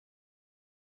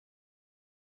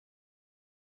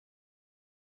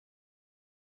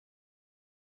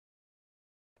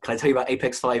Can I tell you about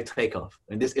Apex 5 takeoff?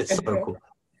 And this, it's so cool.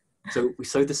 So we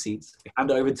sewed the seats, we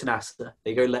hand it over to NASA,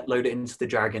 they go load it into the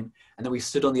Dragon, and then we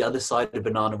stood on the other side of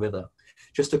Banana River.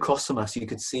 Just across from us, you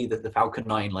could see that the Falcon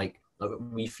 9, like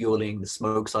refueling, the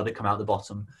smoke started to come out the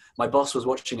bottom. My boss was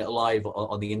watching it live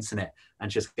on the internet and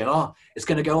just going, oh, it's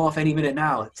going to go off any minute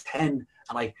now, it's 10.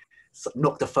 And I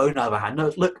knocked the phone out of her hand.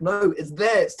 No, look, no, it's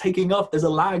there, it's taking off, there's a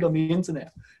lag on the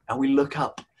internet. And we look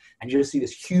up and you just see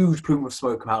this huge plume of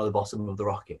smoke come out of the bottom of the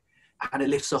rocket. And it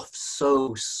lifts off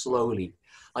so slowly.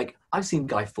 Like, I've seen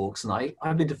Guy Fawkes Night.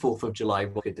 I've been to 4th of July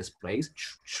rocket displays.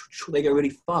 They go really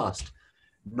fast.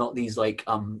 Not these, like,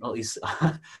 not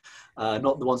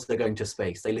the ones that are going to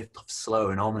space. They lift off slow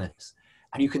and ominous.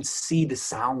 And you can see the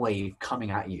sound wave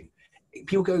coming at you.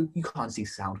 People go, you can't see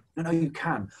sound. No, you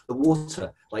can. The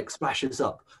water, like, splashes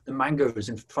up. The mangoes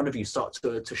in front of you start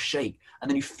to shake. And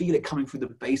then you feel it coming through the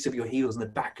base of your heels and the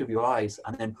back of your eyes.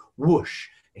 And then whoosh,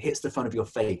 it hits the front of your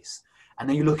face. And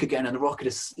then you look again and the rocket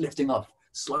is lifting off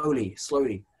slowly.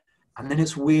 And then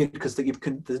it's weird because the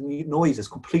noise has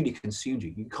completely consumed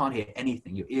you. You can't hear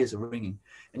anything. Your ears are ringing.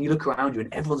 And you look around you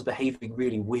and everyone's behaving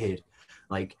really weird.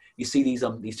 Like, you see these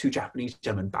two Japanese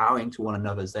gentlemen bowing to one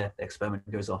another as their experiment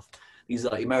goes off. These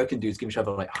American dudes give each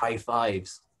other like high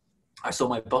fives. I saw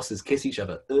my bosses kiss each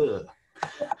other. Ugh.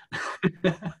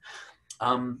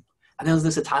 And there's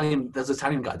this Italian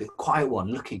guy, the quiet one,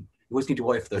 looking. You always need to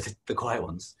worry for the quiet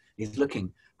ones. He's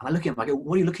looking. And I look at him, I go,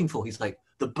 what are you looking for? He's like,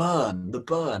 the burn.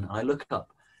 And I look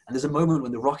up. And there's a moment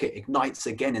when the rocket ignites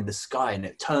again in the sky and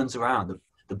it turns around,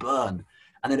 the burn.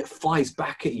 And then it flies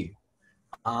back at you.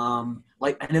 And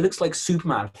it looks like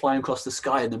Superman flying across the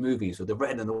sky in the movies with the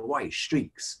red and the white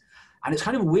streaks. And it's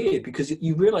kind of weird because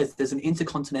you realize there's an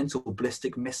intercontinental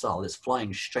ballistic missile that's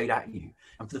flying straight at you.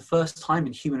 And for the first time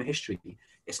in human history,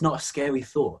 it's not a scary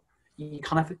thought.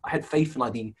 I had faith in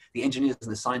like the engineers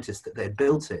and the scientists that they had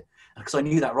built it, because I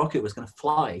knew that rocket was going to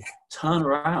fly, turn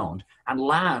around, and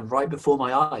land right before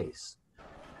my eyes.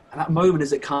 And that moment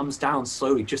as it comes down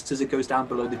slowly, just as it goes down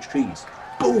below the trees,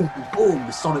 boom, boom,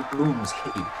 the sonic booms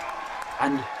hit you.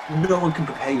 And no one can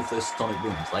prepare you for those sonic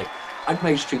booms. Like, I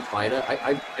played Street Fighter,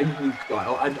 I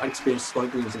experienced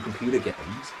sonic booms in computer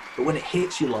games, but when it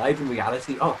hits you live in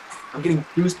reality, oh, I'm getting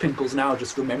goose pimples now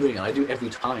just remembering it. I do it every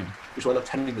time, which is why I love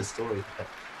telling the story. But,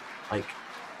 like,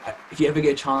 if you ever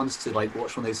get a chance to like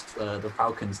watch one of those the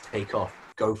Falcons take off,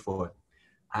 go for it.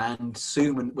 And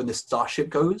soon when the Starship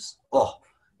goes, oh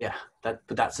yeah, but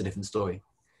that's a different story.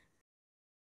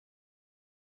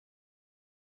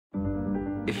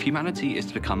 If humanity is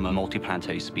to become a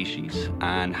multiplanetary species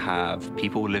and have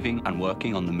people living and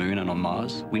working on the moon and on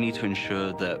Mars, we need to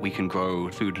ensure that we can grow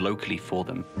food locally for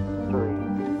them. 3, 2,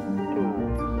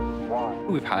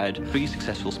 1. We've had 3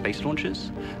 successful space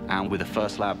launches, and we're the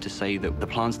first lab to say that the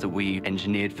plants that we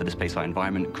engineered for the spaceflight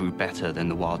environment grew better than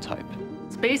the wild type.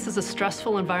 Space is a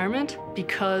stressful environment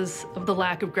because of the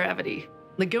lack of gravity.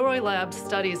 The Gilroy Lab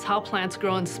studies how plants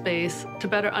grow in space to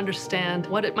better understand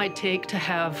what it might take to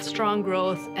have strong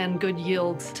growth and good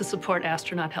yields to support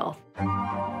astronaut health.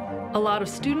 A lot of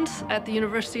students at the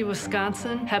University of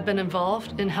Wisconsin have been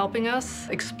involved in helping us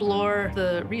explore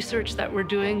the research that we're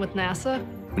doing with NASA.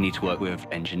 We need to work with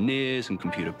engineers and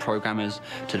computer programmers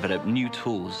to develop new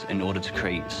tools in order to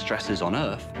create stressors on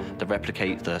Earth that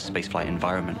replicate the spaceflight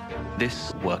environment.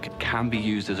 This work can be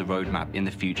used as a roadmap in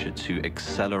the future to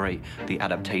accelerate the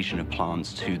adaptation of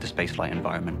plants to the spaceflight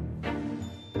environment.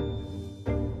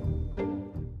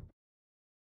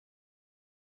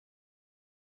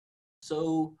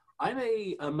 So I'm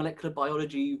a molecular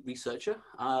biology researcher,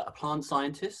 a plant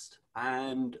scientist,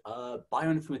 and a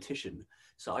bioinformatician.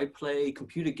 So I play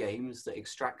computer games that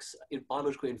extracts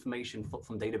biological information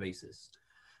from databases.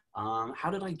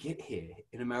 How did I get here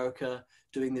in America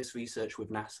doing this research with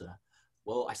NASA?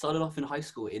 Well, I started off in high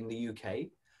school in the UK,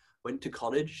 went to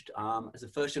college. As a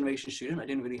first generation student, I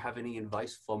didn't really have any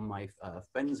advice from my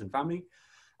friends and family.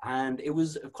 And it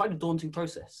was quite a daunting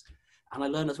process. And I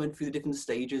learned as I went through the different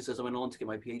stages as I went on to get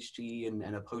my PhD and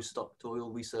a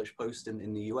postdoctoral research post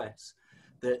in the US,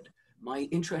 that my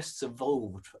interests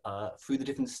evolved through the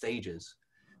different stages.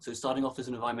 So starting off as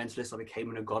an environmentalist, I became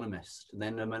an agronomist, and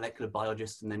then a molecular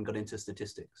biologist, and then got into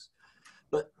statistics.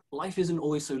 But life isn't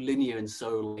always so linear and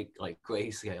so like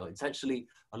grayscale. It's actually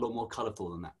a lot more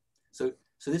colorful than that. So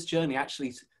this journey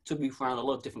actually took me around a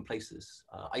lot of different places.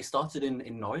 I started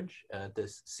in Norwich, the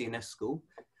CNS school,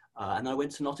 and I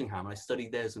went to Nottingham, and I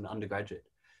studied there as an undergraduate,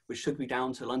 which took me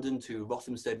down to London to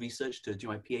Rothamsted Research to do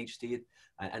my PhD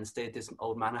and stay at this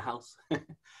old manor house.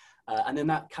 And then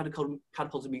that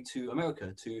catapulted me to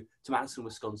America, to Madison,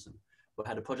 Wisconsin, where I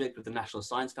had a project with the National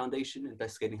Science Foundation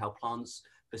investigating how plants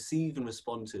perceive and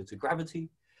respond to gravity.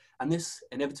 And this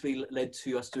inevitably led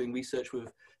to us doing research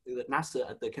with NASA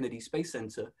at the Kennedy Space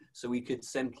Center, so we could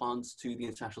send plants to the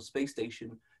International Space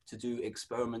Station to do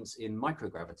experiments in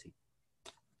microgravity.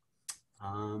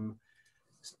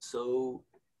 So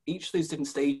each of those different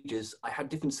stages, I had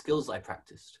different skills I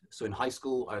practiced. So in high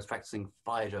school, I was practicing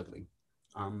fire juggling.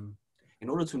 In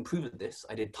order to improve at this,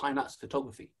 I did time-lapse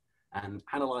photography and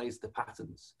analyzed the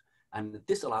patterns. And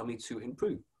this allowed me to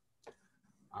improve.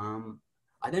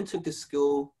 I then took this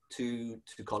skill to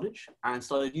college and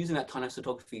started using that time-lapse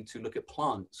photography to look at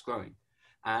plants growing,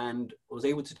 and was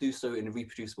able to do so in a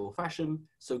reproducible fashion,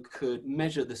 so could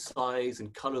measure the size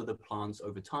and color of the plants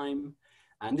over time.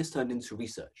 And this turned into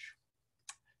research.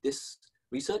 This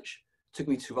research took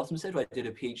me to Rothamsted, where I did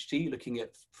a PhD looking at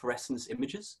fluorescence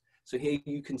images. So here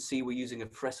you can see we're using a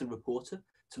fluorescent reporter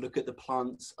to look at the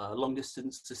plant's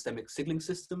long-distance systemic signaling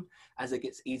system as it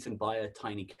gets eaten by a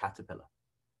tiny caterpillar.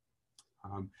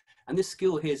 And this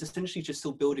skill here is essentially just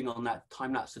still building on that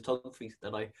time-lapse photography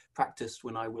that I practiced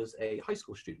when I was a high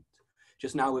school student,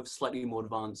 just now with slightly more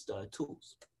advanced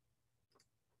tools.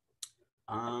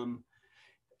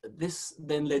 This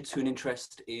then led to an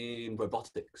interest in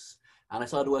robotics. And I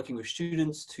started working with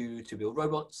students to build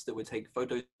robots that would take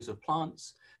photos of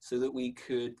plants so that we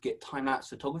could get time-lapse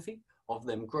photography of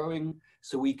them growing,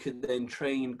 so we could then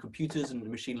train computers and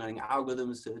machine learning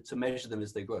algorithms to measure them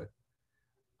as they grow.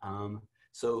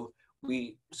 So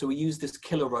we use this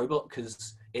killer robot,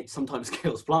 because it sometimes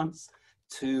kills plants,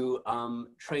 to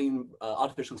train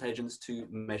artificial intelligence to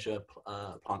measure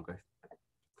plant growth.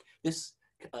 This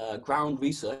ground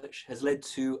research has led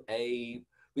to a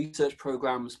research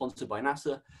program sponsored by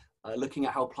NASA, looking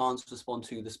at how plants respond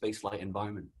to the spaceflight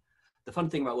environment. The fun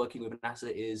thing about working with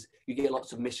NASA is you get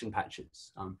lots of mission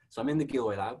patches. So I'm in the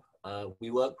Gilroy lab.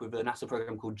 We work with a NASA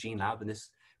program called Gene Lab, and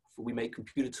we make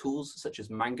computer tools such as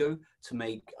Mango to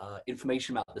make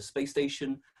information about the space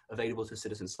station available to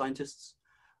citizen scientists.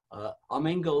 Our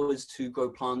main goal is to grow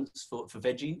plants for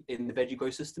veggie in the veggie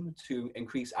grow system to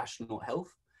increase astronaut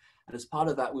health. And as part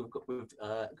of that, we've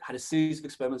had a series of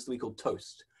experiments that we call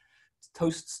TOAST.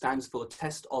 TOAST stands for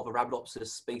Test of Arabidopsis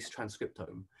Space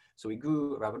Transcriptome. So we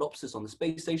grew Arabidopsis on the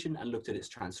space station and looked at its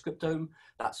transcriptome.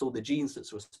 That's all the genes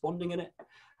that's responding in it.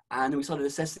 And then we started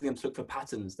assessing them to look for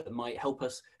patterns that might help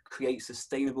us create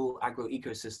sustainable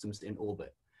agro-ecosystems in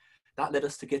orbit. That led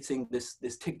us to getting this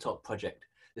TikTok project.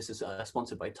 This is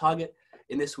sponsored by Target.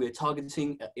 In this, we're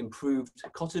targeting improved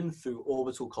cotton through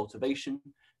orbital cultivation,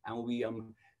 and we'll be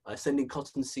sending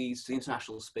cotton seeds to the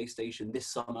International Space Station this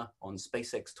summer on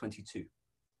SpaceX 22.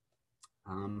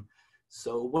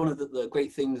 So one of the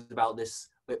great things about this,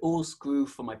 it all grew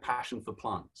from my passion for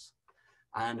plants.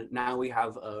 And now we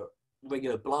have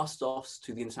regular blast-offs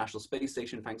to the International Space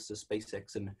Station thanks to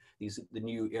SpaceX and the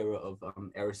new era of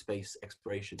aerospace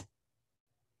exploration.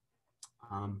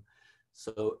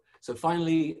 So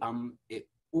finally, it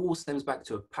all stems back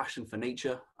to a passion for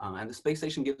nature, and the space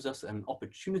station gives us an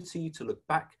opportunity to look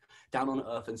back down on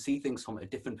Earth and see things from a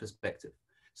different perspective.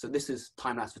 So this is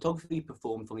time-lapse photography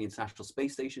performed from the International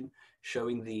Space Station,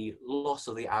 showing the loss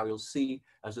of the Aral Sea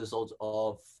as a result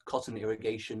of cotton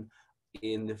irrigation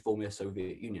in the former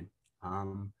Soviet Union.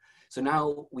 So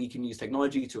now we can use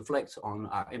technology to reflect on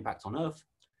our impact on Earth,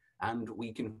 and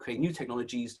we can create new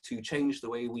technologies to change the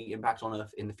way we impact on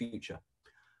Earth in the future.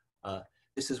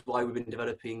 This is why we've been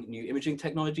developing new imaging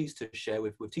technologies to share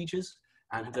with teachers,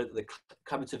 and have developed the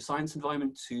collaborative science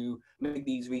environment to make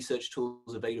these research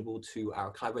tools available to our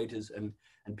collaborators and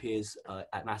peers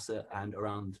at NASA and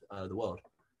around the world.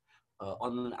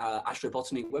 On our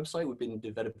AstroBotany website, we've been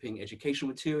developing educational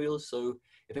materials. So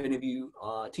if any of you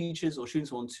are teachers or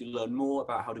students want to learn more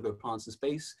about how to grow plants in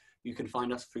space, you can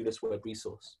find us through this web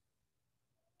resource.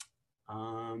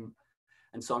 And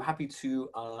so I'm happy to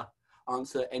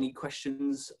answer any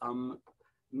questions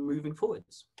moving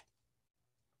forwards.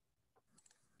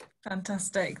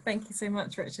 Fantastic. Thank you so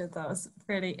much, Richard. That was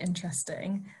really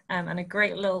interesting and a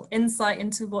great little insight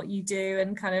into what you do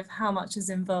and kind of how much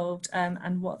is involved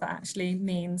and what that actually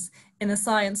means in the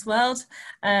science world.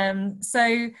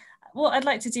 So what I'd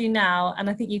like to do now, and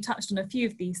I think you touched on a few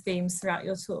of these themes throughout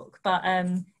your talk, but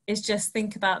is just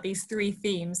think about these three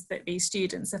themes that these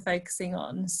students are focusing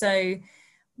on. So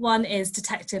one is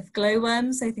detective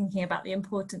glowworms, so thinking about the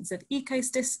importance of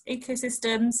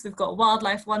ecosystems. We've got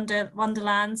wildlife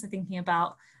wonderland, so thinking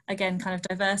about, again, kind of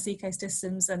diverse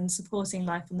ecosystems and supporting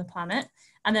life on the planet.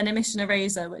 And then emission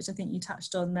eraser, which I think you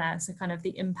touched on there, so kind of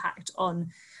the impact on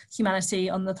humanity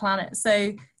on the planet.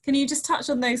 So can you just touch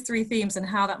on those three themes and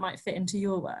how that might fit into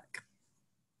your work?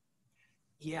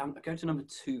 Yeah, I'm going to number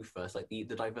 2 first, like the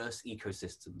diverse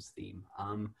ecosystems theme.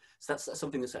 So that's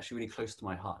something that's actually really close to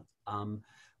my heart. A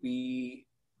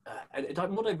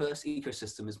more diverse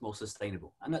ecosystem is more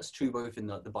sustainable, and that's true both in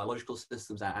the biological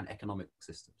systems and economic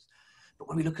systems. But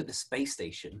when we look at the space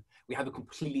station, we have a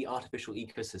completely artificial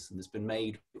ecosystem that's been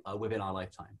made within our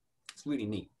lifetime. It's really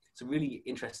neat. It's a really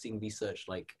interesting research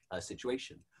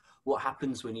situation. What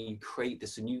happens when you create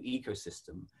this new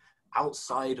ecosystem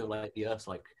outside of like the Earth's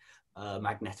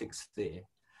magnetic sphere?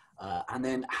 And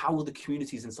then how will the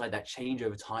communities inside that change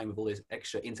over time with all those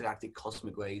extra intergalactic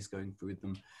cosmic rays going through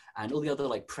them and all the other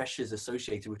like pressures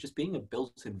associated with just being a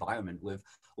built environment with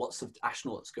lots of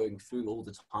astronauts going through all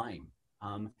the time?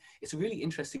 It's a really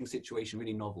interesting situation,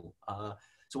 really novel.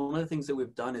 So one of the things that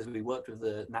we've done is we worked with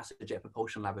the NASA Jet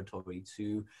Propulsion Laboratory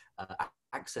to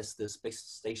access the space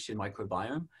station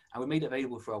microbiome, and we made it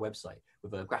available for our website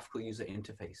with a graphical user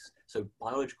interface. So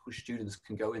biological students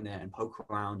can go in there and poke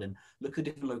around and look at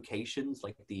different locations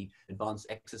like the advanced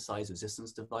exercise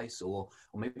resistance device or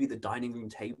maybe the dining room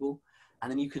table. And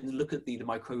then you can look at the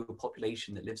microbial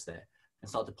population that lives there and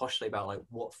start to postulate about like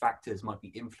what factors might be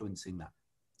influencing that.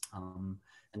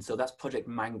 And so that's Project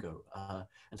Mango.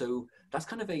 And so that's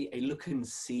kind of a look and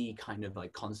see kind of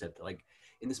like concept. Like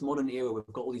in this modern era, we've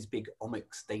got all these big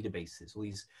omics databases, all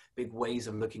these big ways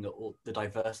of looking at all the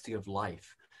diversity of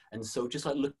life. And so just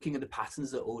like looking at the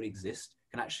patterns that already exist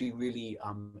can actually really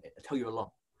tell you a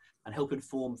lot and help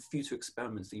inform future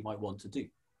experiments that you might want to do.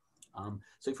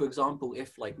 So for example,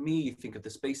 if like me, you think of the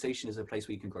space station as a place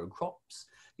where you can grow crops,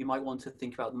 you might want to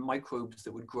think about the microbes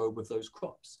that would grow with those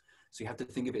crops. So you have to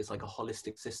think of it as like a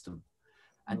holistic system.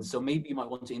 And so maybe you might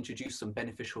want to introduce some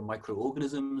beneficial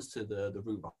microorganisms to the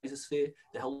root rhizosphere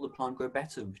to help the plant grow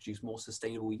better and produce more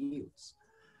sustainable yields.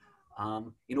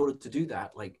 In order to do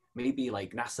that, like maybe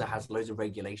like NASA has loads of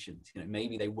regulations, you know,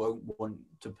 maybe they won't want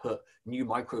to put new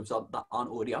microbes up that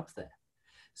aren't already up there.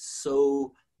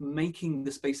 So making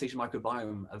the space station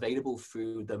microbiome available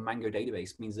through the Mango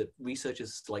database means that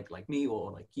researchers like me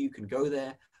or like you can go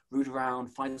there, root around,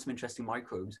 find some interesting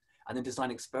microbes, and then design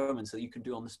experiments that you can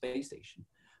do on the space station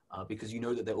because you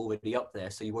know that they're already up there,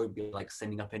 so you won't be like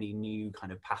sending up any new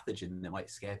kind of pathogen that might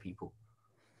scare people.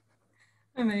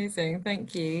 Amazing,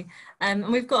 thank you. And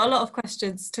we've got a lot of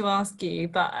questions to ask you,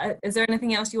 but is there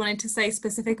anything else you wanted to say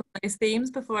specific on those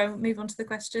themes before I move on to the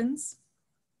questions?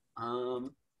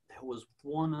 There was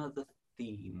one other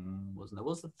theme, wasn't there?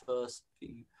 Was the first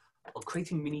theme of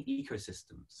creating mini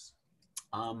ecosystems?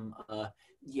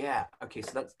 Yeah, okay,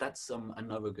 so that's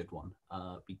another good one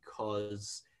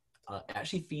because it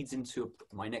actually feeds into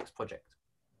my next project.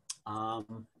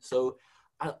 So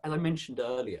as I mentioned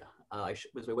earlier, as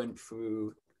we went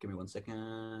through, give me 1 second,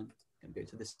 I'm gonna go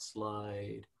to this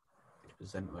slide,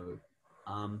 present mode.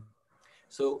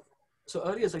 So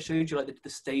earlier, as I showed you like the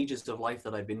stages of life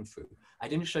that I've been through, I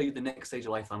didn't show you the next stage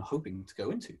of life I'm hoping to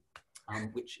go into,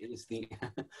 which is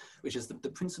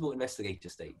the principal investigator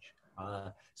stage.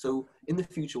 So in the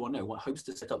future, one hopes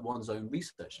to set up one's own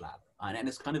research lab, and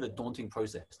it's kind of a daunting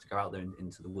process to go out there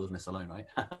into the wilderness alone, right?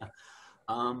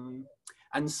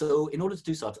 And so in order to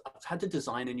do so, I've had to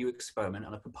design a new experiment,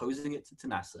 and I'm proposing it to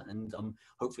NASA, and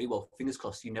hopefully, well, fingers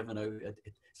crossed, you never know,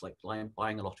 it's like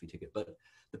buying a lottery ticket, but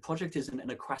the project is an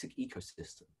aquatic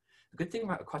ecosystem. The good thing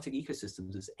about aquatic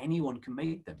ecosystems is anyone can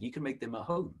make them. You can make them at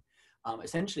home.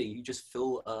 Essentially, you just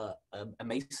fill a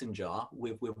mason jar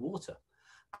with water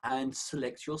and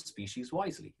select your species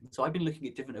wisely. So I've been looking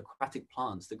at different aquatic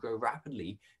plants that grow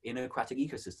rapidly in aquatic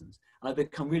ecosystems, and I've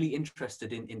become really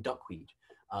interested in duckweed.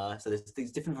 So there's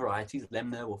these different varieties,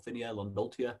 Lemna, Wolfinia,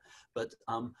 Londoltia, but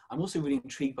I'm also really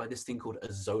intrigued by this thing called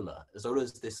Azolla. Azolla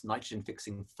is this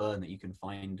nitrogen-fixing fern that you can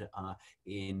find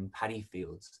in paddy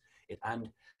fields. And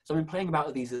so I've been playing about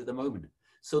with these at the moment.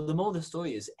 So the more the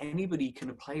story is, anybody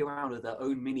can play around with their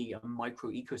own mini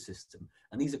micro ecosystem.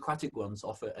 And these aquatic ones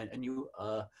offer a new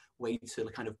way to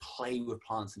kind of play with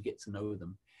plants and get to know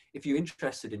them. If you're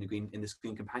interested in this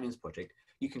Green Companions project,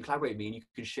 you can collaborate with me and you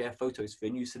can share photos for a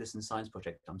new citizen science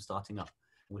project I'm starting up.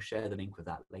 We'll share the link with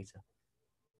that later.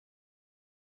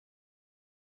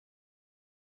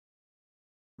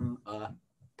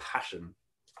 Passion.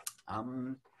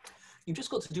 You've just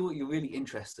got to do what you're really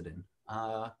interested in.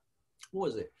 What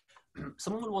was it?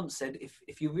 Someone once said,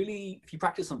 if you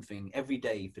practice something every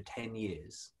day for 10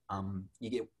 years,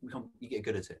 you get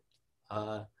good at it.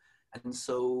 And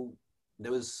so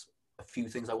there was a few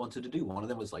things I wanted to do. One of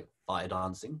them was like fire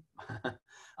dancing.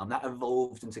 That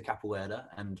evolved into capoeira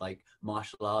and like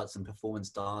martial arts and performance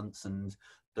dance and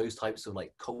those types of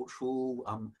like cultural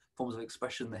forms of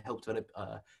expression that help develop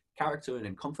character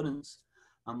and confidence.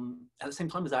 At the same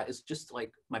time as that, it's just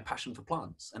like my passion for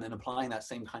plants, and then applying that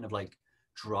same kind of like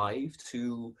drive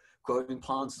to growing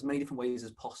plants as many different ways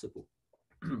as possible.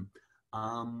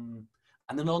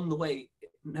 And then along the way,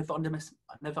 never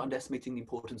underestimating the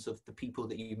importance of the people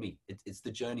that you meet. It's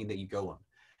the journey that you go on.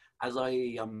 As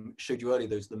I showed you earlier,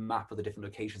 those the map of the different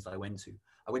locations that I went to.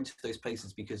 I went to those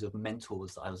places because of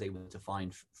mentors that I was able to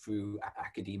find through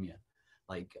academia.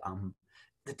 Like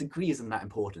the degree isn't that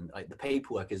important. Like the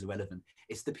paperwork is irrelevant.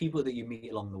 It's the people that you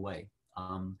meet along the way.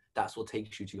 That's what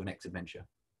takes you to your next adventure.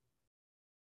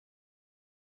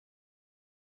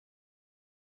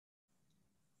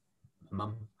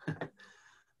 Mum.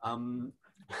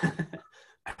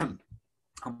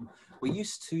 We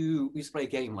used to play a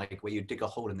game like where you dig a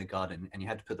hole in the garden and you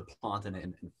had to put the plant in it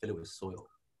and fill it with soil.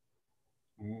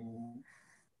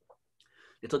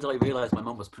 Little did I realize my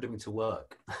mum was putting me to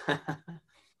work.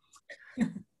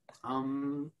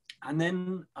 And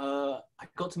then I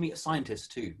got to meet a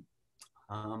scientist too.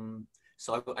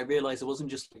 So I realized it wasn't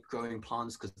just like growing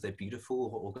plants because they're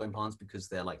beautiful or growing plants because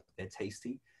they're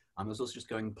tasty. It was also just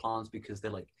growing plants because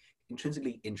they're like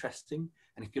intrinsically interesting.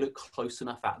 And if you look close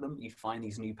enough at them, you find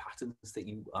these new patterns that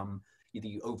you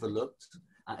overlooked.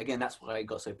 Again, that's why I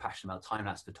got so passionate about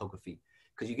time-lapse photography,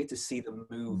 because you get to see them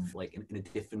move like in a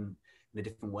different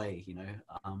way. You know,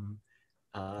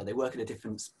 they work at a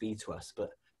different speed to us, but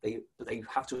they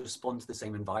have to respond to the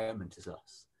same environment as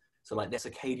us. So like their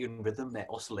circadian rhythm, their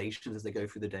oscillations as they go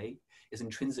through the day is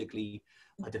intrinsically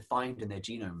defined in their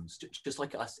genomes, just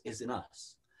like us is in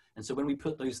us. And so when we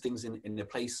put those things in a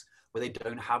place where they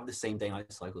don't have the same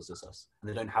day-night cycles as us, and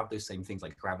they don't have those same things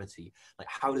like gravity, like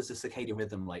how does the circadian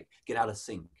rhythm like get out of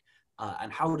sync?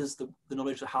 And how does the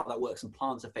knowledge of how that works in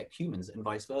plants affect humans and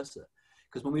vice versa?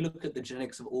 Because when we look at the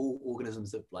genetics of all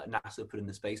organisms that like NASA put in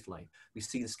the space flight, we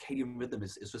see the circadian rhythm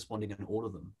is responding in all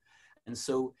of them. And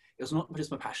so it was not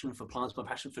just my passion for plants, but my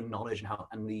passion for knowledge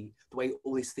and the way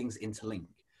all these things interlink.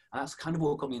 And that's kind of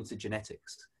what got me into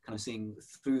genetics, kind of seeing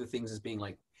through the things as being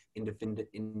like independent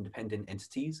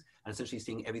entities, and essentially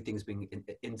seeing everything as being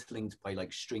interlinked by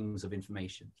like strings of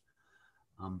information.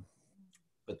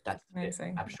 But that's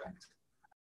amazing. Abstract.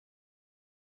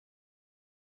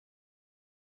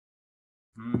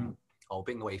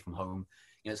 Being away from home,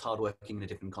 you know, it's hard working in a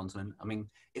different continent. I mean,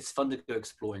 it's fun to go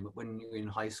exploring, but when you're in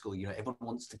high school, you know, everyone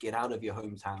wants to get out of your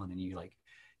hometown, and you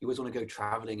always want to go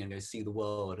traveling and go see the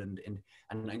world. And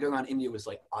going around India was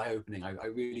like eye-opening. I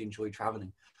really enjoyed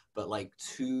traveling. But like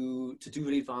to do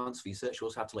really advanced research, you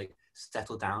also have to like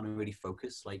settle down and really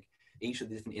focus. Like each of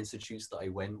the different institutes that I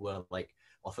went were like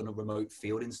often a remote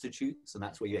field institutes, and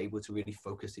that's where you're able to really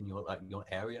focus in your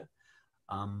area.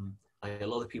 Like a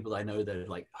lot of people that I know that are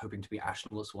like hoping to be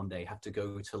astronauts one day have to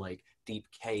go to like deep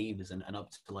caves and up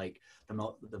to like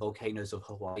the volcanoes of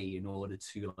Hawaii in order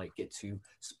to like get to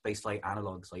spaceflight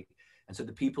analogs. Like, and so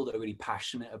the people that are really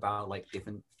passionate about like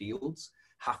different fields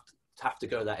have to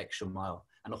go that extra mile,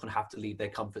 and often have to leave their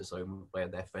comfort zone where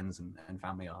their friends and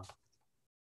family are.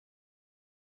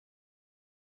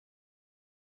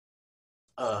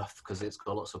 Earth, because it's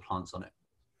got lots of plants on it.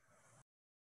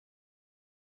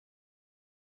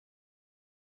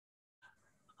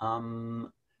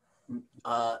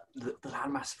 The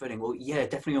landmass spreading, well, yeah,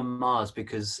 definitely on Mars,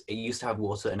 because it used to have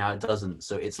water and now it doesn't.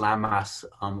 So its landmass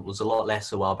was a lot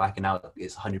less a while back, and now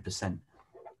it's 100%.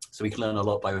 So we can learn a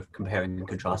lot by comparing and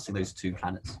contrasting those two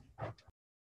planets.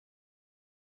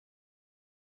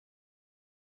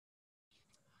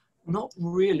 Not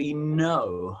really,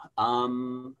 no.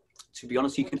 To be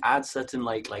honest, you can add certain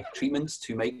like treatments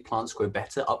to make plants grow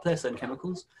better up there, certain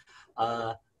chemicals.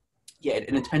 Yeah,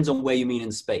 and it depends on where you mean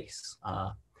in space.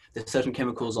 There's certain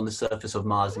chemicals on the surface of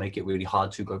Mars that make it really hard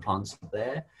to grow plants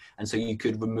there. And so you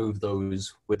could remove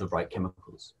those with the right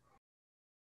chemicals.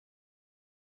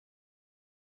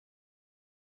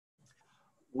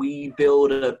 We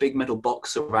build a big metal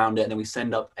box around it, and then we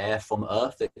send up air from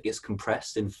Earth that gets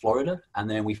compressed in Florida. And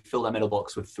then we fill that metal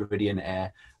box with Floridian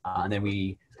air. And then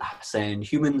we send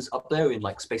humans up there in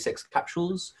like SpaceX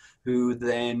capsules, who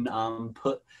then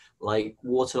put like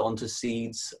water onto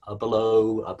seeds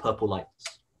below purple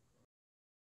lights.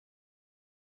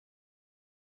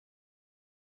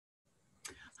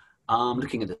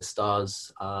 Looking at the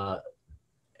stars, I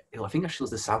think actually it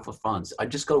was the south of France. I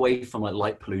just got away from like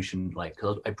light pollution, like,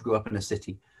 cause I grew up in a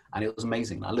city, and it was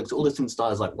amazing. I looked at all the different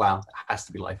stars, like, wow, there has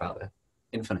to be life out there,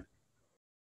 infinite.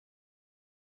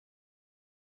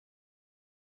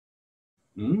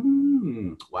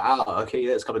 Wow. Okay,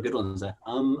 yeah, it's got a good ones there.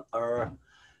 What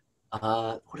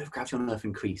if gravity on Earth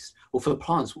increased? Well, for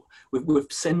plants,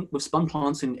 we've spun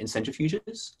plants in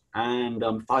centrifuges and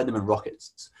fired them in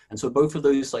rockets. And so both of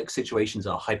those like situations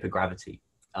are hypergravity.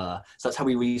 So that's how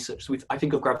we research. So I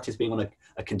think of gravity as being on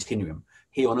a continuum.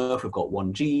 Here on Earth, we've got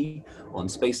 1G. On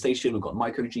space station, we've got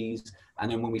micro Gs.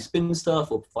 And then when we spin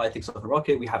stuff or fire things off a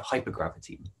rocket, we have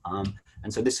hypergravity.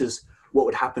 And so this is what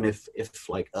would happen if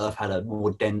like Earth had a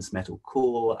more dense metal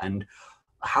core. And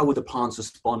how would the plants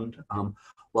respond?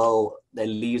 Well, their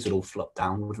leaves would all flop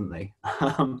down, wouldn't they?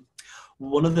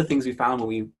 One of the things we found when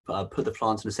we put the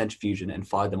plants in a centrifuge and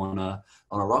fired them on a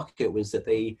rocket was that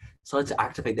they started to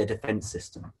activate their defense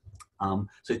system.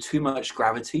 So too much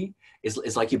gravity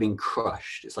is like you're being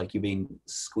crushed. It's like you're being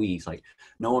squeezed. Like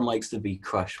no one likes to be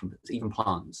crushed, even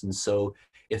plants. And so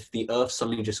if the Earth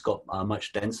suddenly just got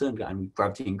much denser and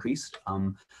gravity increased,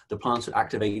 the plants would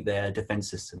activate their defense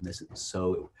system.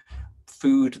 So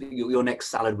food, your next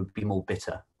salad would be more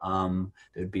bitter.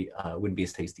 It would be wouldn't be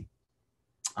as tasty.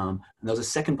 And there was a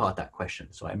second part of that question,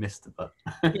 so I missed it. But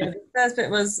yeah, the first bit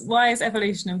was, why is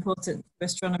evolution important to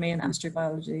astronomy and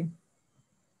astrobiology?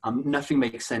 Nothing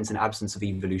makes sense in absence of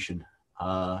evolution.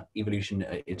 Evolution,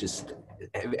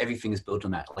 everything is built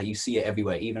on that. Like you see it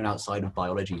everywhere, even outside of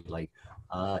biology. Like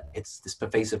it's this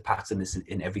pervasive pattern that's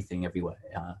in everything, everywhere.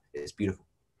 It's beautiful.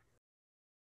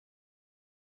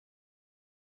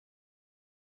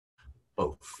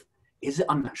 Both. Is it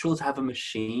unnatural to have a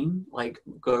machine like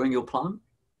growing your plant?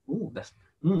 Ooh,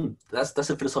 that's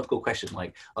a philosophical question.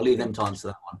 Like I'll leave them to answer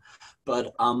that one.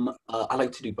 But I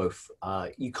like to do both.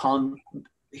 You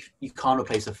can't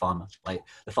replace a farmer. Like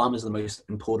the farmer is the most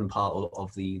important part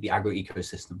of the agro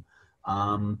ecosystem.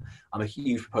 I'm a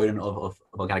huge proponent of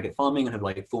organic farming and have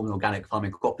like formed an organic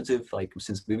farming cooperative like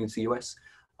since moving to the US.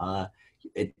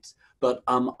 But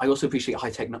I also appreciate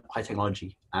high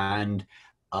technology, and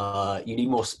you need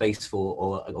more space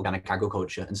for organic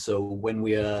agriculture. And so when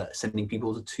we are sending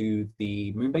people to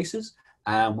the moon bases,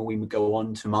 and when we go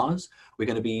on to Mars, we're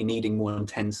going to be needing more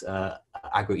intense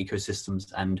agro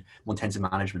ecosystems and more intensive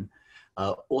management.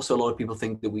 Also, a lot of people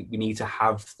think that we need to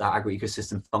have that agro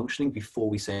ecosystem functioning before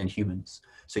we send humans.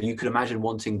 So you could imagine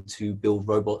wanting to build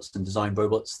robots and design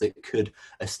robots that could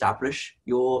establish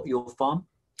your farm.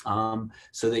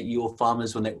 So that your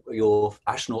farmers, your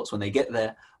astronauts, when they get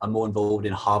there, are more involved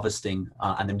in harvesting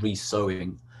and then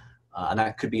re-sowing. And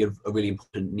that could be a really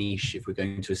important niche if we're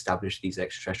going to establish these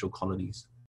extraterrestrial colonies.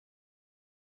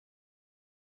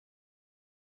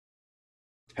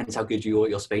 Depends how good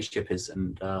your spaceship is.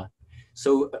 And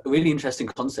so a really interesting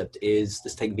concept is,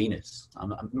 let's take Venus.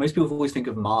 Most people always think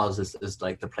of Mars as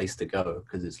like the place to go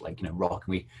because it's like, rock,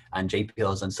 and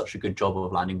JPL has done such a good job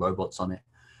of landing robots on it.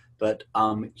 But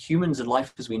humans and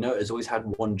life as we know it has always had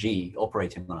 1G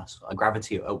operating on us, a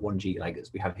gravity at 1G, like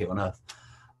as we have here on Earth.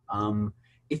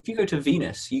 If you go to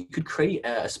Venus, you could create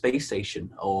a space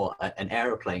station or an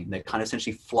aeroplane that kind of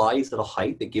essentially flies at a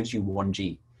height that gives you 1G.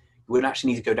 You wouldn't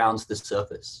actually need to go down to the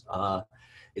surface.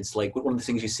 It's like one of the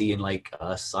things you see in like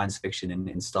science fiction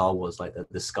in Star Wars, like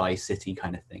the Sky City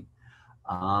kind of thing.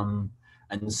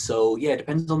 And so, yeah, it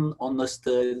depends on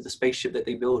the spaceship that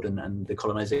they build and the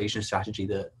colonization strategy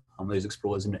that those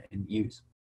explorers use.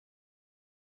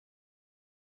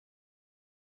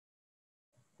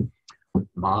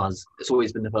 Mars, it's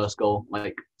always been the first goal.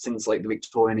 Like since like the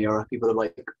Victorian era, people have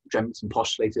like dreamt and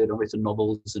postulated and written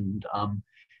novels and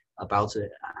about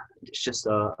it. It's just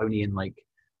only in like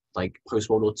post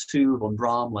World War II, von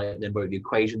Braun then wrote the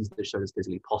equations that showed it's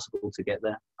physically possible to get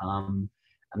there. And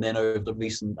then over the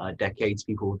recent decades,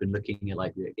 people have been looking at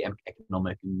like the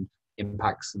economic and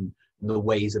impacts and the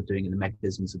ways of doing it, the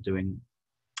mechanisms of doing it.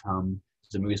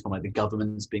 So it moves from like the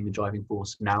governments being the driving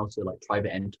force now to like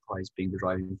private enterprise being the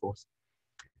driving force.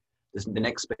 The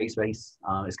next space race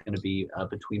is going to be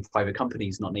between private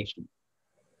companies, not nations.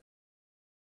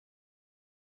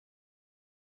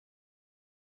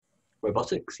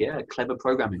 Robotics, yeah, clever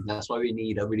programming. That's why we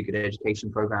need a really good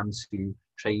education program to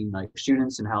train like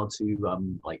students in how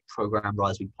to like program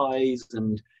Raspberry Pis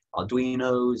and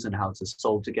Arduinos and how to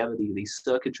solve together these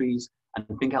circuitries and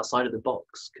think outside of the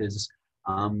box, because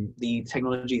the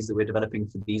technologies that we're developing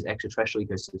for these extraterrestrial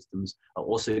ecosystems are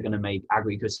also going to make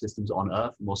agro-ecosystems on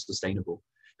Earth more sustainable,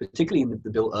 particularly in the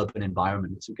built urban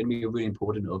environment. It's going to be really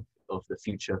important of the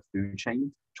future food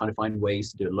chain, trying to find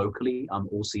ways to do it locally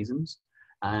all seasons.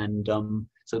 And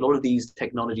so a lot of these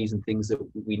technologies and things that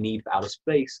we need for outer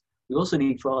space, we also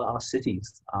need for our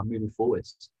cities moving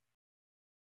forwards.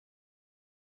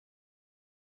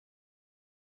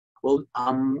 Well,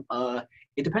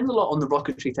 it depends a lot on the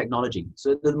rocketry technology.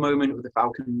 So at the moment with the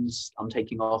Falcons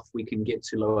taking off, we can get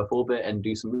to low Earth orbit and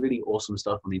do some really awesome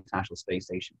stuff on the International Space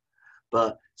Station.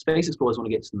 But space explorers want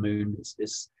to get to the moon.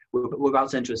 We're about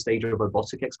to enter a stage of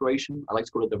robotic exploration. I like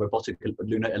to call it the robotic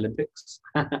lunar Olympics.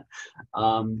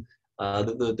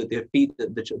 The feat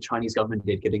that the Chinese government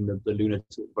did, getting the lunar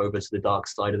rover to the dark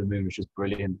side of the moon, which is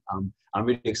brilliant. I'm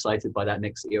really excited by that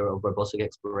next era of robotic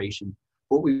exploration.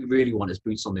 What we really want is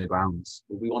boots on the ground.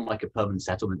 We want like a permanent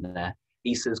settlement there.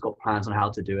 ESA's got plans on how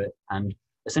to do it. And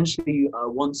essentially,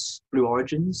 once Blue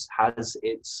Origins has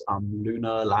its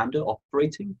lunar lander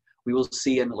operating, we will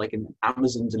see an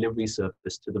Amazon delivery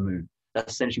service to the moon.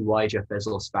 That's essentially why Jeff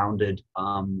Bezos founded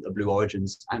Blue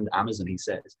Origins and Amazon, he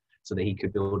says, so that he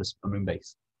could build a moon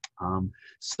base.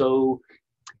 So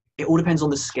it all depends on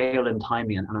the scale and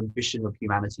timing and ambition of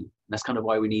humanity. And that's kind of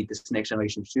why we need this next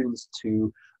generation of students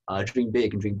to dream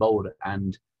big and dream bold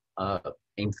and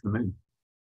aim for the moon.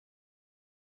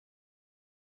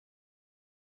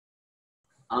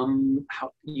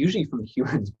 Usually from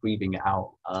humans breathing it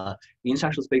out. The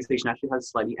International Space Station actually has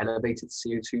slightly elevated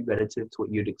CO2 relative to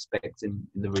what you'd expect in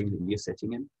the room that you're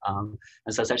sitting in. And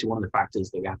so that's actually one of the factors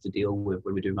that we have to deal with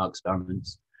when we're doing our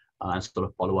experiments and sort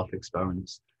of follow-up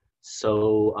experiments.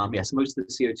 So so most of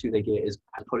the CO2 they get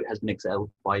has been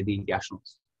exhaled by the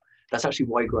astronauts. That's actually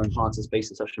why growing plants in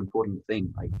space is such an important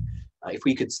thing. Like, if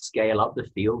we could scale up the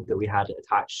field that we had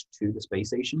attached to the space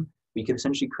station, we could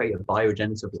essentially create a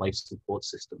bioregenerative life support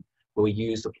system where we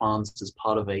use the plants as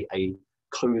part of a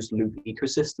closed loop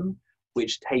ecosystem,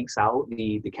 which takes out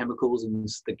the chemicals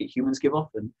that humans give off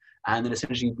and then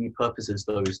essentially repurposes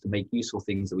those to make useful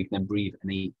things that we can then breathe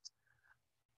and eat.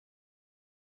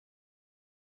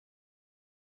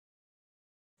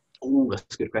 Oh,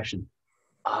 that's a good question.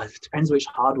 It depends which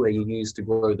hardware you use to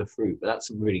grow the fruit, but that's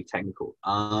really technical.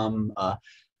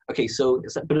 Okay,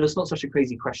 but it's not such a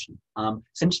crazy question.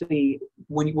 Essentially,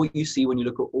 what you see when you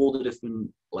look at all the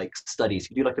different studies,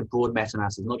 you do like a broad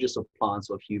meta-analysis, not just of plants,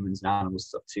 but of humans and animals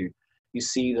stuff too. You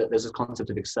see that there's a concept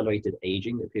of accelerated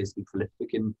aging that appears to be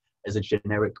prolific as a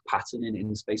generic pattern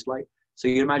in spaceflight. So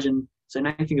you imagine,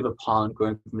 now you think of a plant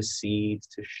growing from a seed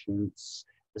to shoots.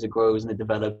 As it grows and it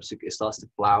develops, it starts to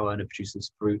flower and it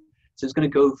produces fruit. So it's going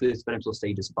to go through its developmental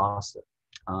stages faster.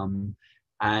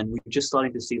 And we're just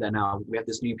starting to see that now. We have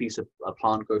this new piece of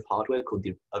plant growth hardware called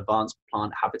the Advanced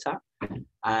Plant Habitat.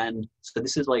 And so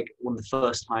this is like one of the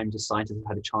first times a scientist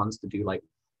have had a chance to do like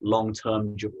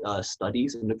long-term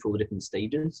studies and look for all the different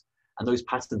stages. And those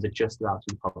patterns are just about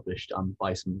to be published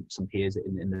by some peers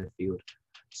in the field.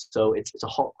 So it's a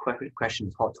hot question,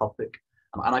 it's a hot topic.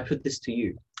 And I put this to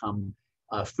you.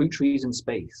 Fruit trees in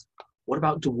space. What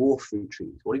about dwarf fruit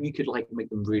trees? What if you could make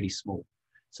them really small?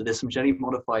 So there's some genetically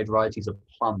modified varieties of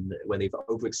plum where they've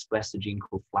overexpressed a gene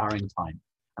called flowering time.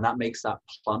 And that makes that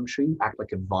plum tree act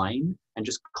like a vine and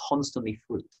just constantly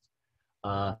fruit.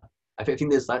 I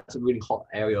think that's a really hot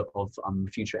area of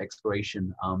future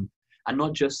exploration. And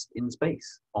not just in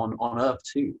space, on Earth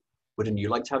too. Wouldn't you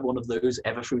like to have one of those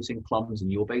ever fruiting plums in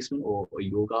your basement or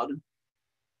your garden?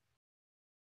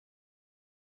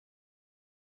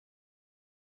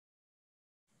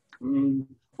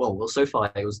 Well, so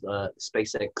far it was the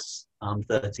SpaceX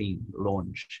 13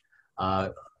 launch.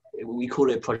 We call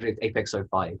it Project Apex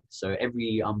 05. So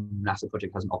every NASA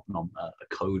project has an opnom, a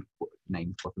code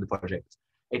name for the project.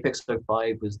 Apex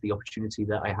 05 was the opportunity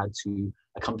that I had to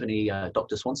accompany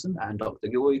Dr. Swanson and Dr.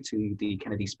 Gilroy to the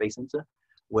Kennedy Space Center,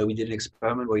 where we did an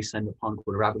experiment where we sent a plant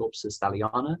called Arabidopsis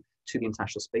thaliana to the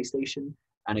International Space Station,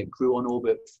 and it grew on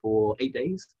orbit for 8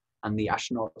 days. And the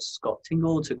astronauts Scott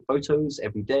Tingle took photos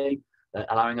every day,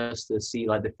 allowing us to see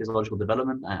the physiological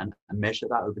development and measure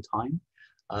that over time.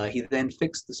 He then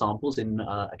fixed the samples in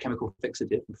a chemical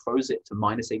fixative and froze it to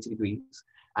 -80 degrees,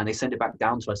 and they sent it back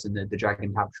down to us in the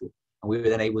Dragon capsule. And we were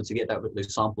then able to get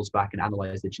those samples back and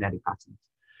analyze the genetic patterns.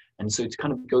 And so to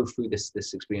kind of go through this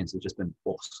experience has just been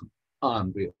awesome,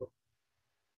 unreal.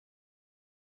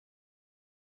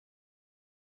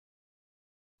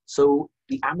 So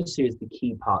the atmosphere is the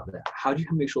key part there. How do you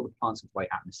make sure the plants have the right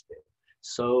atmosphere?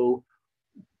 So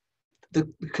the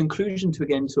conclusion to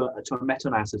a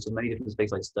meta-analysis of many different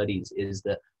spaceflight studies is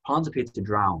that plants appear to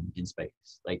drown in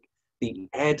space. The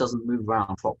air doesn't move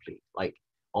around properly.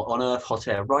 On Earth, hot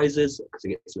air rises because it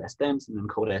gets less dense, and then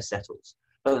cold air settles.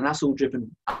 And that's all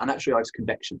driven, and actually it's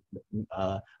convection, and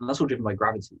that's all driven by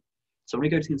gravity. So when we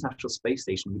go to the International Space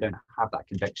Station, we don't have that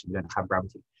convection, we don't have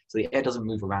gravity. So the air doesn't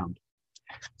move around.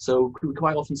 So we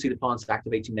quite often see the plants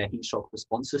activating their heat shock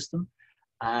response system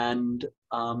and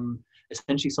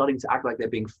essentially starting to act like they're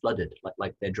being flooded,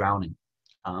 like they're drowning.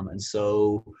 And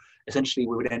so essentially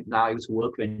we would now able to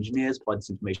work with engineers, provide this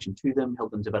information to them,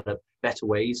 help them develop better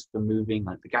ways for moving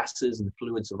the gases and the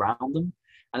fluids around them.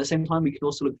 And at the same time, we can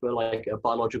also look for a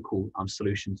biological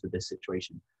solution to this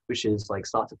situation, which is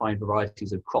start to find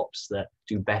varieties of crops that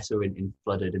do better in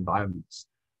flooded environments.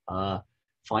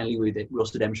 finally, we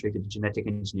also demonstrated a genetic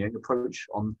engineering approach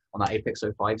on that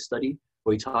APEX-05 study,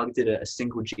 where we targeted a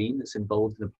single gene that's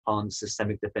involved in the plant's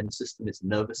systemic defense system, its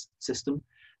nervous system,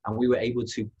 and we were able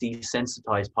to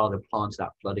desensitize part of the plant to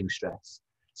that flooding stress.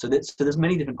 So there's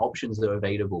many different options that are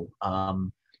available.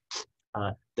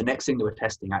 The next thing that we're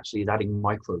testing actually is adding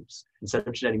microbes. Instead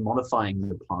of genetically modifying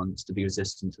the plants to be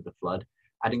resistant to the flood,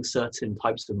 adding certain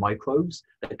types of microbes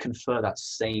that confer that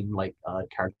same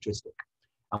characteristic.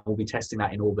 And we'll be testing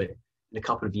that in orbit in a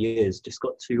couple of years. Just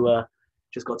got to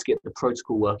get the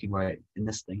protocol working right in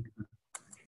this thing.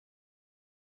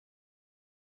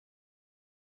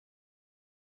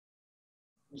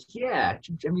 Yeah,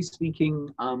 generally speaking,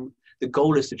 the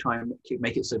goal is to try and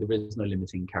make it so there is no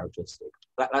limiting characteristic.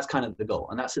 That's kind of the goal.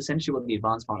 And that's essentially what the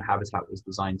advanced plant habitat was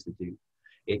designed to do.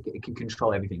 It can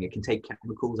control everything. It can take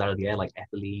chemicals out of the air like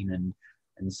ethylene and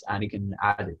it can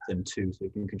add them too. So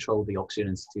it can control the oxygen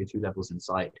and CO2 levels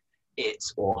inside.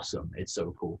 It's awesome. It's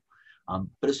so cool.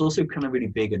 But it's also kind of really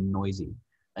big and noisy.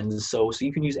 And so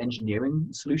you can use engineering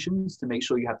solutions to make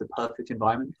sure you have the perfect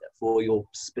environment for your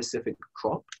specific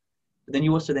crop. But then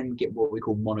you also then get what we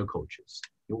call monocultures,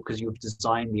 because you've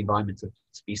designed the environment to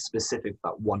be specific for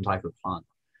that one type of plant.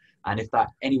 And if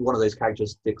any one of those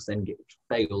characteristics then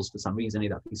fails for some reason,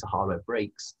 if that piece of hardware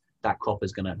breaks, that crop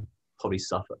is going to probably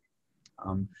suffer.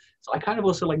 So I kind of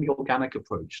also like the organic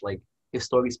approach. Like,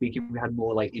 historically speaking, we had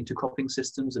more like intercropping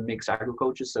systems and mixed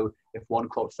agriculture. So if one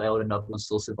crop failed, another one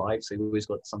still survived. So you always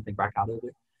got something back out of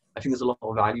it. I think there's a lot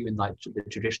of value in like the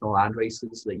traditional land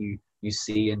races that you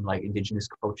see in like indigenous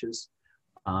cultures.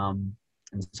 And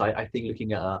so I think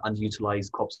looking at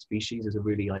underutilized crop species is a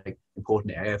really like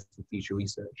important area for future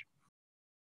research.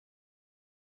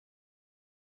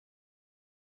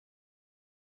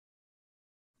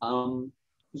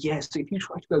 Yes, so if you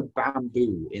try to go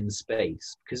bamboo in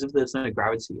space, because if there's no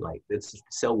gravity, like the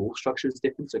cell wall structure is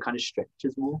different, so it kind of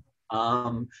stretches more.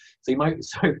 So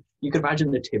you can imagine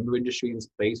the timber industry in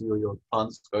space with your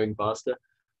plants going faster.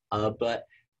 But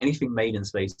anything made in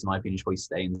space, in my opinion, should probably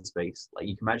stay in space. Like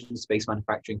you can imagine space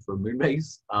manufacturing for a moon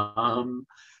base.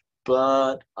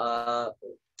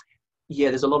 Yeah,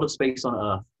 there's a lot of space on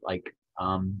Earth. Like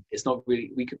it's not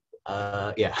really, we could,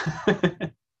 yeah.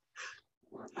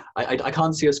 I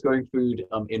can't see us growing food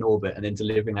in orbit and then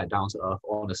delivering that down to Earth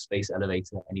on a space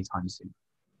elevator anytime soon.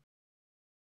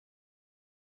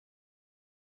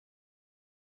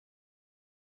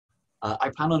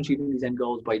 I plan on achieving these end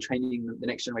goals by training the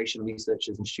next generation of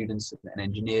researchers and students and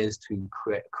engineers to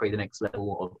create the next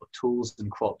level of tools and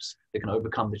crops that can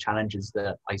overcome the challenges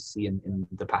that I see in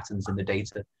the patterns and the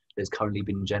data that's currently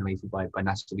been generated by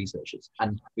NASA researchers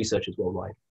and researchers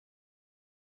worldwide.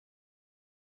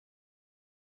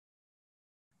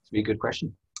 Be a good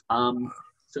question.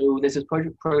 So there's this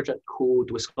project called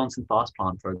the Wisconsin Fast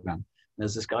Plant Program.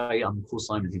 There's this guy, Paul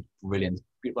Simon, he's brilliant,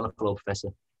 wonderful old professor.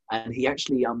 And he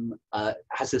actually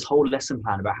has this whole lesson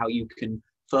plan about how you can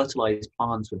fertilize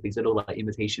plants with these little like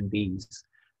imitation bees.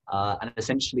 And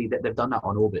essentially they've done that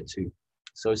on orbit too.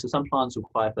 So some plants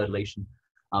require fertilization,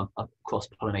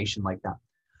 cross-pollination like that.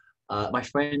 My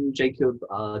friend Jacob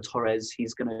Torres,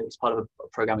 he's part of a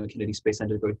program in Kennedy Space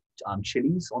Center to grow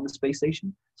chilies on the space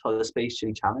station. It's called the Space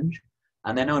Chili Challenge.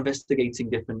 And they're now investigating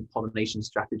different pollination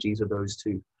strategies of those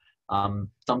two.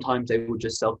 Sometimes they will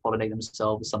just self-pollinate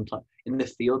themselves. Sometimes in the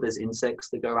field, there's insects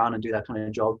that go around and do that kind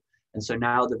of job. And so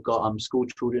now they've got school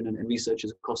children and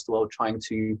researchers across the world trying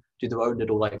to do their own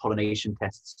little like pollination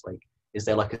tests. Like, is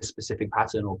there like a specific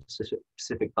pattern or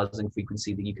specific buzzing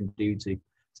frequency that you can do to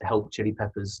help chili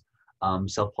peppers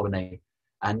self-pollinate?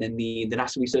 And then the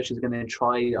NASA researchers are going to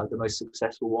try the most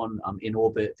successful one in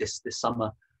orbit this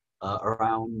summer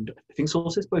around, I think it's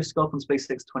also supposed to go up on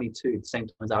SpaceX 22 at the same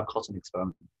time as our cotton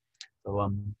experiment.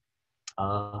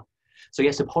 So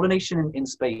yeah, so pollination in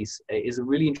space is a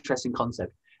really interesting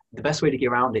concept. The best way to get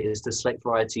around it is to select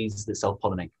varieties that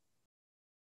self-pollinate.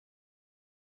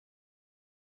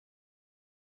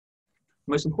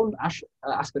 The most important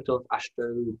aspect of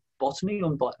astrobotany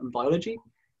and biology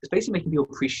is basically making people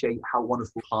appreciate how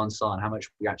wonderful plants are and how much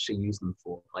we actually use them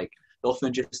for. Like, they're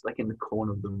often just like in the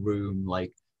corner of the room.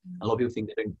 Like, a lot of people think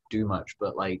they don't do much,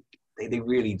 but like they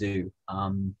really do.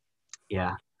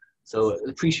 Yeah. So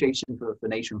appreciation for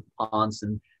nature and plants,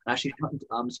 and actually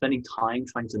spending time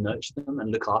trying to nurture them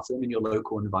and look after them in your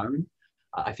local environment,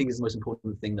 I think is the most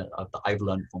important thing that I've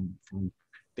learned from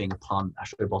being a plant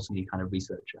astrobotany kind of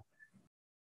researcher.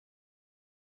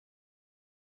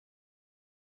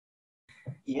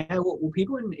 Yeah, well,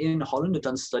 people in Holland have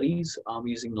done studies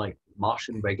using like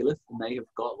Martian regolith, and they have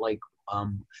got like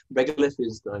regolith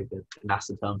is the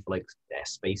NASA term for like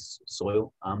space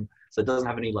soil. So it doesn't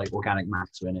have any like organic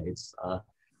matter in it. It's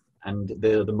and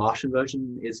the Martian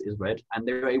version is red, and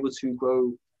they were able to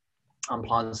grow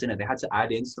plants in it. They had to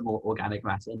add in some more organic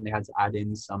matter, and they had to add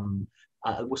in some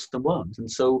worms. And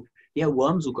so yeah,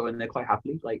 worms will grow in there quite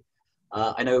happily. Like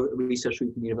I know a research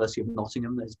group from the University of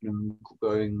Nottingham that's been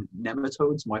growing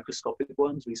nematodes, microscopic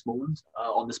worms, really small ones,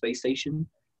 on the space station,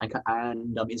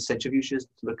 and in centrifuges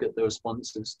to look at the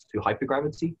responses to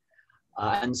hypergravity.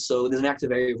 And so there's an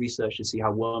active area of research to see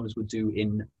how worms would do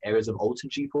in areas of altered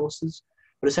G-forces.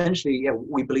 But essentially, yeah,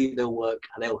 we believe they'll work.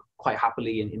 They'll quite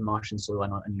happily in Martian soil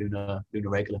and lunar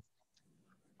regolith.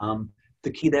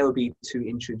 The key there would be to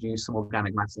introduce some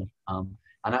organic matter,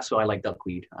 and that's why I like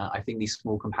duckweed. I think these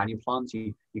small companion plants,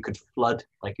 you could flood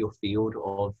like your field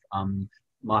of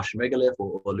Martian regolith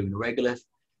or lunar regolith.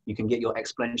 You can get your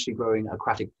exponentially growing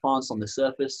aquatic plants on the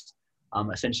surface.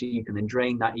 Essentially, you can then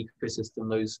drain that ecosystem.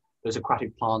 Those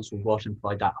aquatic plants will rot and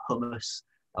provide that humus,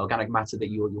 organic matter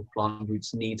that your plant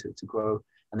roots need to grow.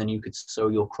 And then you could sow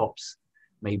your crops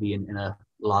maybe in a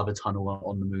lava tunnel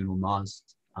on the moon or Mars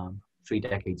 3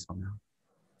 decades from now.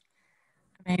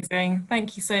 Amazing.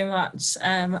 Thank you so much.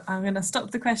 I'm going to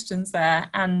stop the questions there,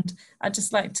 and I'd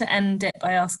just like to end it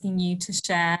by asking you to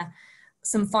share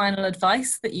some final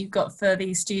advice that you've got for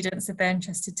these students if they're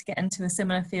interested to get into a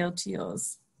similar field to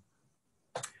yours.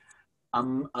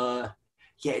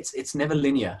 Yeah, it's never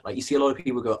linear. Like you see a lot of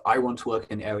people go, I want to work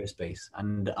in aerospace,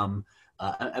 and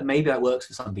maybe that works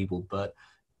for some people, but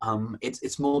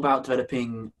it's more about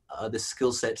developing the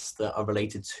skill sets that are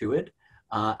related to it,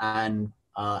 and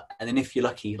then if you're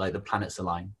lucky, like the planets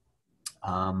align.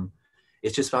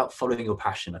 It's just about following your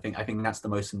passion. I think that's the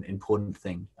most important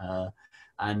thing.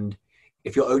 And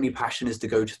if your only passion is to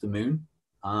go to the moon,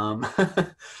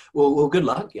 well, good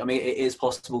luck. I mean, it is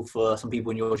possible for some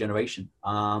people in your generation.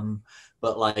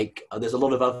 But like, there's a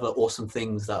lot of other awesome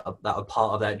things that are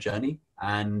part of that journey,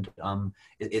 and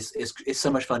it's so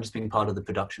much fun just being part of the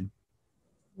production.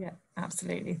 Yeah,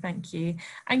 absolutely. Thank you.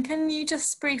 And can you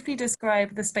just briefly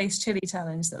describe the Space Chili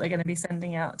Challenge that we're going to be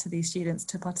sending out to these students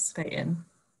to participate in?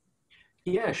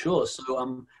 Yeah, sure.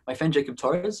 So my friend Jacob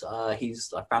Torres,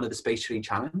 he's founded the Space Chili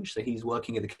Challenge. So he's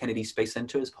working at the Kennedy Space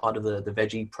Center as part of the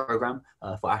Veggie program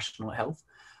for astronaut health.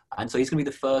 And so he's going to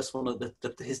be the first one of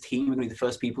his team are going to be the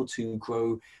first people to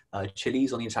grow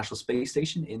chilies on the International Space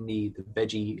Station in the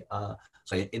veggie,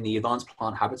 in the advanced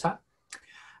plant habitat.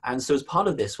 And so as part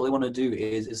of this, what they want to do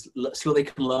is see what they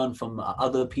can learn from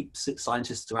other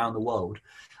scientists around the world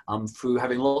through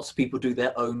having lots of people do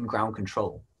their own ground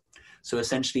control. So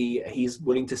essentially, he's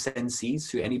willing to send seeds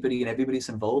to anybody and everybody's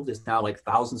involved. There's now like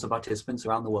thousands of participants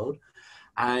around the world.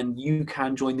 And you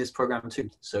can join this program too.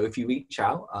 So if you reach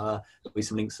out, there'll be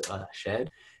some links shared.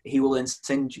 He will then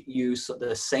send you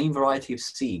the same variety of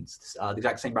seeds, the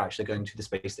exact same batch they're going to the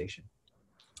space station.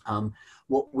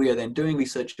 What we are then doing,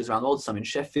 researchers around the world, some in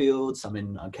Sheffield, some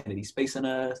in Kennedy Space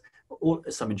Center,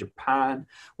 some in Japan.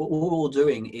 What we're all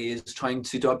doing is trying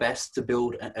to do our best to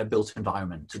build a built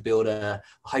environment, to build a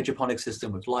hydroponic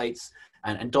system with lights,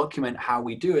 and document how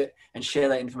we do it and share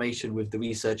that information with the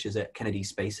researchers at Kennedy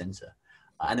Space Center.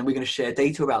 And then we're going to share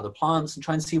data about the plants and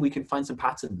try and see if we can find some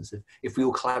patterns. If we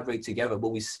all collaborate together,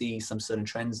 will we see some certain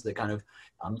trends that kind of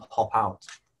pop out?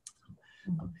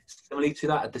 Similarly to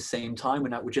that, at the same time,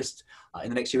 we're just in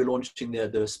the next year we're launching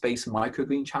the Space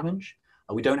Microgreen Challenge.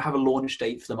 We don't have a launch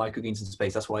date for the microgreens in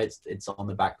space. That's why it's on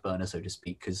the back burner, so to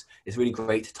speak, because it's really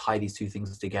great to tie these two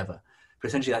things together. But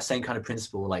essentially, that same kind of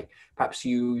principle, like perhaps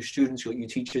you students, you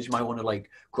teachers, you might want to like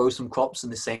grow some crops in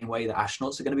the same way that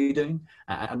astronauts are going to be doing,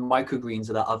 and microgreens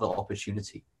are that other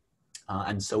opportunity.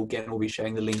 And so again, we'll be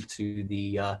sharing the link to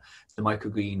the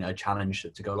microgreen challenge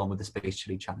to go along with the Space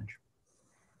Chili Challenge.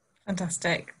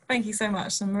 Fantastic. Thank you so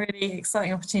much. Some really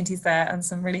exciting opportunities there and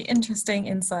some really interesting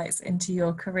insights into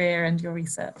your career and your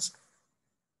research.